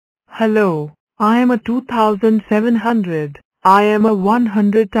Hello, I am a 2700. I am a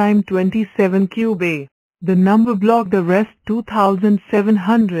 100 times 27 cube A. The number block the rest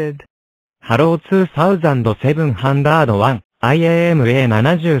 2700. Hello 2700-1. I am a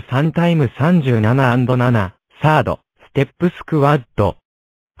 73 times 37 and 7. Third, step squat.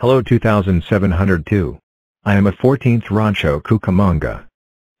 Hello 2702. I am a 14th Rancho Cucamonga.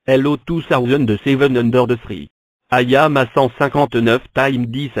 Hello 2703. I am a 159 times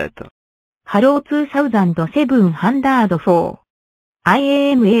 17. Hello 2704. I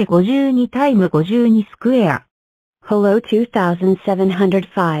am a 52 times 52 square. Hello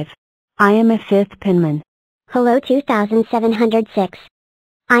 2705. I am a 5th pinman. Hello 2706.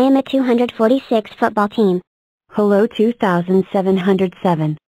 I am a 246 football team. Hello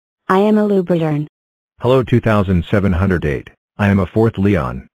 2707. I am a Lubridern. Hello 2708. I am a 4th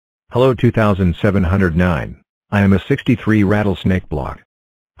Leon. Hello 2709. I am a 63 Rattlesnake block.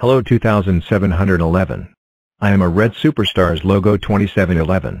 Hello 2711. I am a Red Superstars logo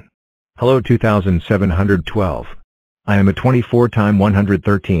 2711. Hello 2712. I am a 24 times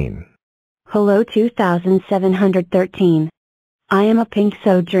 113. Hello 2713. I am a pink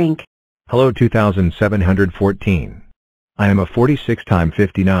soda drink. Hello 2714. I am a 46 times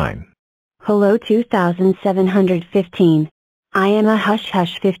 59. Hello 2715. I am a hush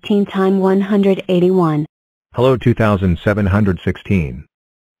hush 15 times 181. Hello 2716.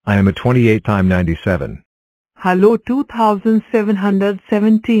 I am a 28 times 97. Hello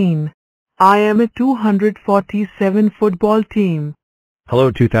 2717. I am a 247 football team.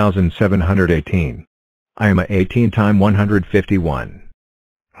 Hello 2718. I am a 18 times 151.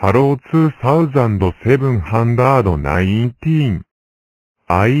 Hello 2719.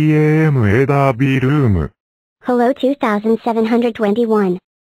 I am a derby room. Hello 2721.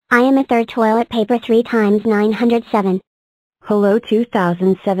 I am a 3rd toilet paper 3 times 907. Hello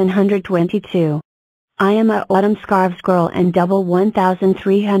 2722. I am a autumn scarves girl and double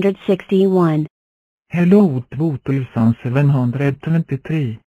 1361. Hello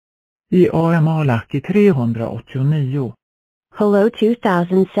 2723. I am a lucky 389. Hello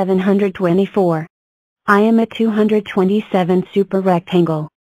 2724. I am a 227 super rectangle.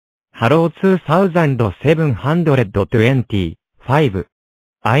 Hello 2725.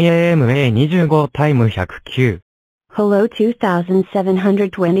 I am a 25 times 109. Hello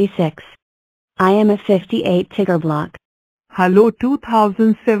 2726. I am a 58 Tigger block. Hello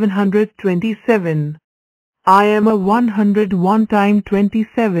 2727. I am a 101 times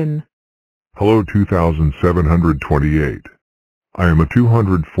 27. Hello 2728. I am a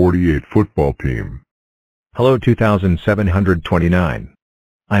 248 football team. Hello 2729.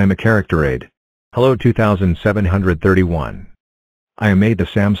 I am a character aid. Hello 2731. I am made the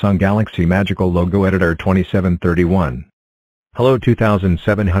Samsung Galaxy Magical Logo Editor 2731. Hello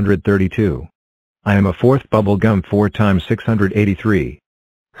 2732. I am a 4th Bubblegum 4 times 683.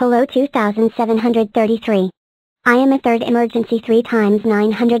 Hello 2733. I am a 3rd Emergency 3 times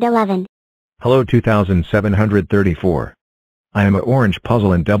 911. Hello 2734. I am a Orange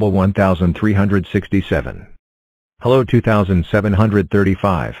Puzzle and Double 1367. Hello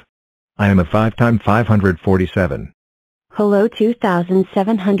 2735. I am a 5 times 547. Hello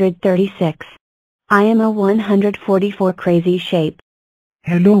 2736. I am a 144 crazy shape.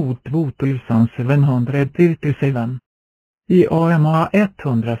 Hello 2737. I am a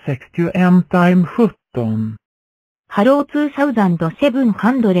 161 times 17. Hello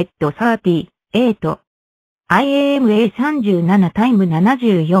 2738. I am a 37 times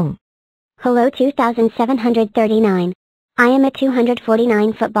 74. Hello 2739. I am a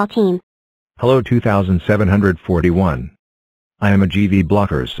 249 football team. Hello 2741. I am a GV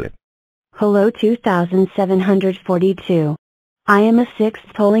Blockers. Hello 2742. I am a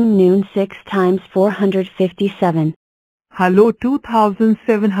 6th polling noon 6 times 457. Hello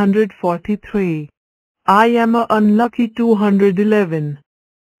 2743. I am a unlucky 211.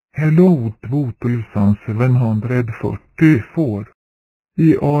 Hello 2744.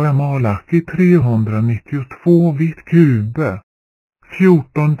 I am a lucky 392 vit kube.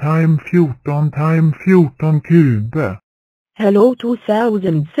 14 times 14 times 14 kube. Hello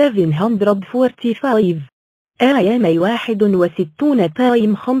 2745. I am a 61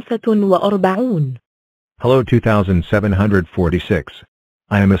 times 45. Hello 2746.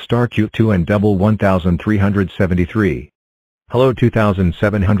 I am a Star Q2 and Double 1373. Hello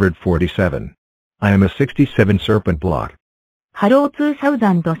 2747. I am a 67 Serpent block. Hello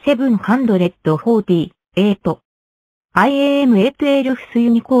 2748. I am a 12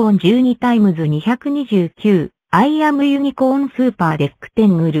 Unicorn 12 times 229. I am Unicorn Super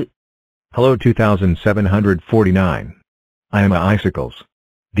Rectangle. Hello 2749. I am a Icicles.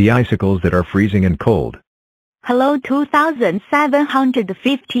 The icicles that are freezing and cold. Hello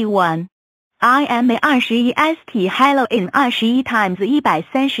 2751. I am a 21st Hello in 21 times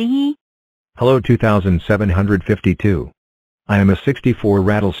 131. Hello 2752. I am a 64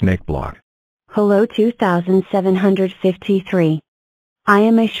 rattlesnake block. Hello 2753. I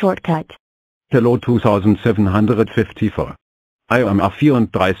am a shortcut. Hello 2754. I am a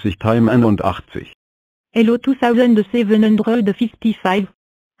 34 time 81. Hello 2755.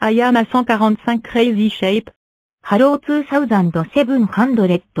 I am a 145 crazy shape. Hello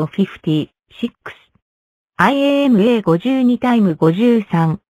 2756. I am a 52 time 53.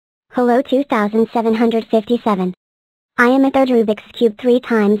 Hello 2757. I am a third Rubik's Cube 3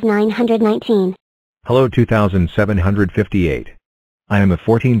 times 919. Hello 2758. I am a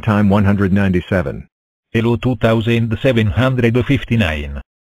 14 time 197. Hello 2759.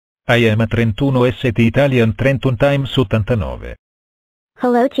 I am a 31st Italian 31 times 89.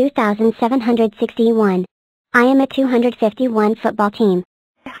 Hello 2761. I am a 251 football team.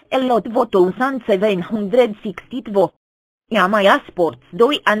 Hello 2762. I am a sports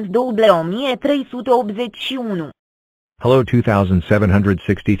 2 and 2381. Hello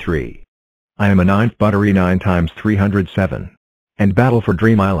 2763. I am a 9th buttery 9 times 307. And battle for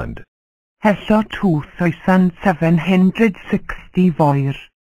Dream Island. Hello 2764.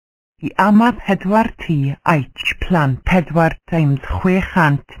 I am a 4 eich plan 4 times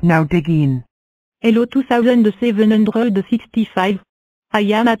 691. Hello 2765. I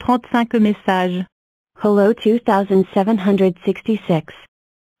am a 35 messages. Hello 2766.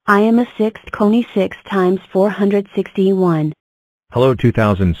 I am a 6th Coney 6 times 461. Hello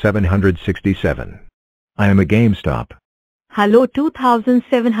 2767. I am a GameStop. Hello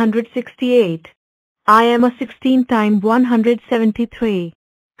 2768. I am a 16 time 173.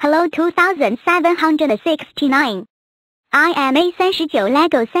 Hello 2769. I am a 39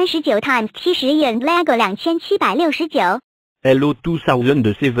 Lego 39 times 70 and Lego 2769. Hello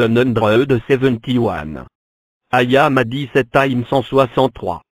 2771. I am a 17 times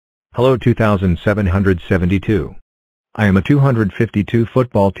 163. Hello 2772. I am a 252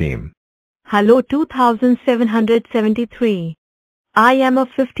 football team. Hello 2773. I am a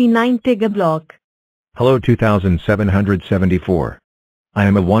 59 Tiger block. Hello 2774. I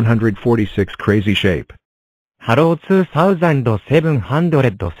am a 146 crazy shape. Hello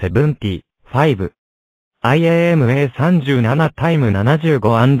 2775. I am a 37 time 75 and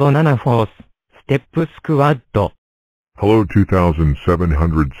 7 fourth step squat. Hello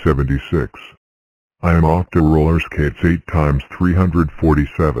 2776. I am Octa roller skates 8 times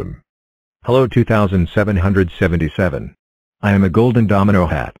 347. Hello 2777. I am a golden domino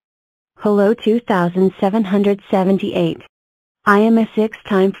hat. Hello 2778. I am a 6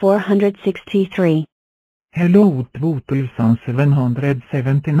 time 463. Hello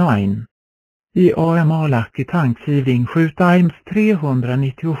 2779. I am a lucky Thanksgiving 7 times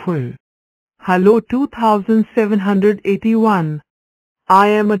 397. Hello 2781. I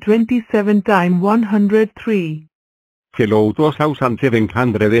am a 27 time 103. Hello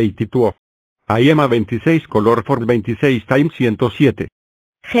 2782. I am a 26 color for 26 times 107.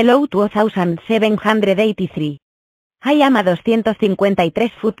 Hello 2783. I am a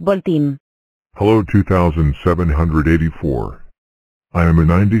 253 football team. Hello 2784. I am a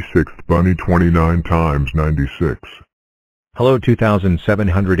 96th bunny 29 times 96. Hello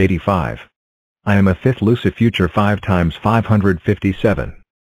 2785. I am a 5th Lucid Future 5 times 557.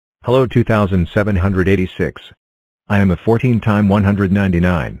 Hello 2786. I am a 14 time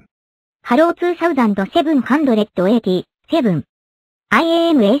 199. Hello 2787. I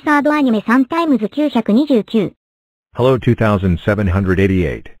am a third anime 3 times 929. Hello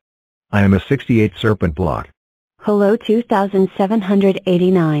 2788. I am a 68 serpent block. Hello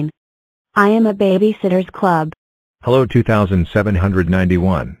 2789. I am a babysitter's club. Hello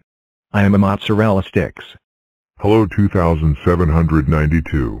 2791. I am a mozzarella sticks. Hello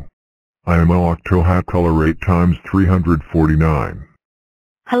 2792. I am a octo hat color 8 times 349.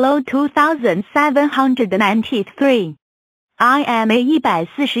 Hello 2793. I am a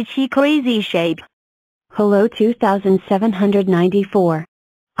 147 crazy shape. Hello 2794.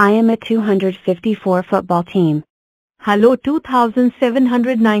 I am a 254 football team. Hello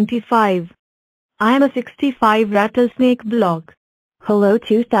 2795. I am a 65 rattlesnake block. Hello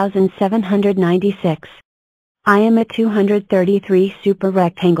 2796. I am a 233 super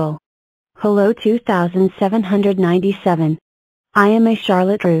rectangle. Hello 2797. I am a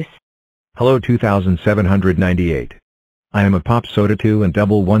Charlotte Russe. Hello 2798. I am a pop soda 2 and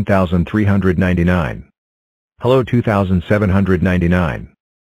double 1399. Hello 2799.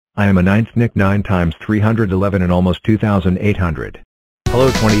 I am a 9th Nick 9 times 311 and almost 2800. Hello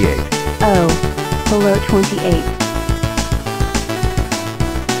 28. Oh. Hello 28.